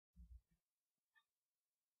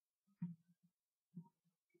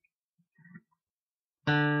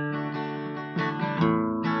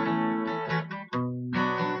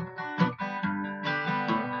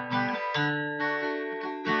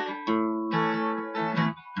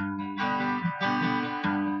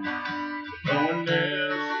No one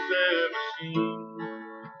else has ever seen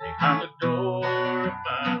behind the door of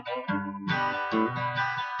my home.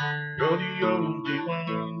 You're the only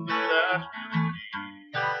one that I still need.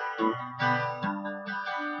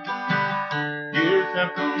 Years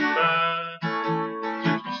have gone by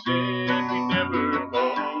since we said we never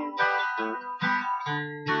part.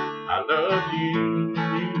 I love you,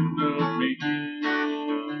 you love me.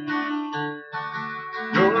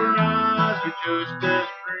 Your eyes are just as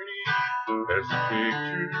pretty as the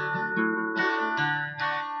picture.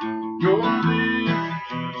 Your lips are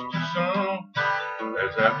just as soft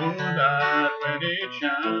as that moonlight when it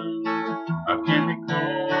shines. I can't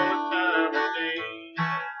recall a time or day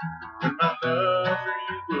when my love for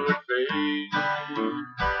you would fade.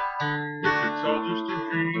 If it's all just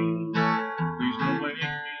a dream, please don't wake me.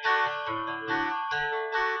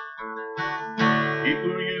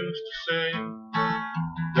 People used to say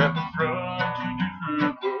that we're from two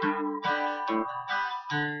different worlds.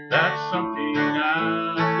 That's something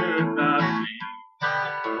I could not see.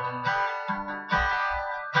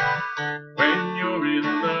 When you're in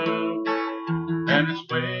love and it's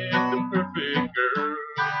with the perfect girl,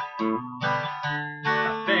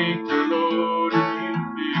 I thank the Lord that you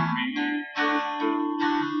picked me.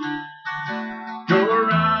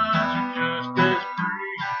 Your eyes are just as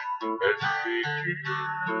pretty as a picture.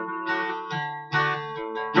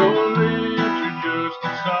 Your lips are just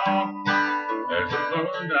as soft as the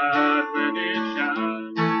moonlight when it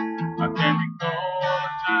shines. I can't recall a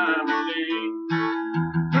time or day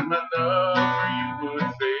when my love for you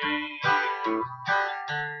would fade.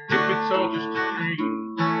 If it's all just a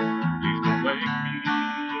dream, please don't wake me.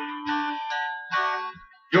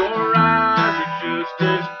 Your eyes are just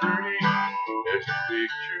as pretty as a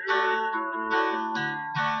picture.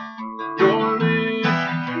 Your lips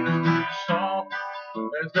are just as soft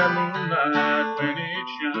as that moonlight when it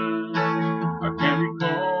shines. I can't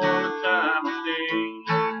recall a time or day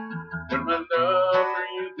when my love for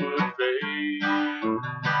you would fade.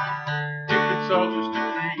 If it's all just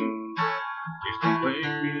a dream, please don't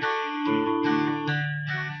wake me.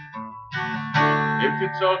 If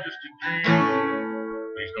it's all just a dream,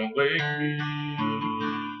 please don't wake me.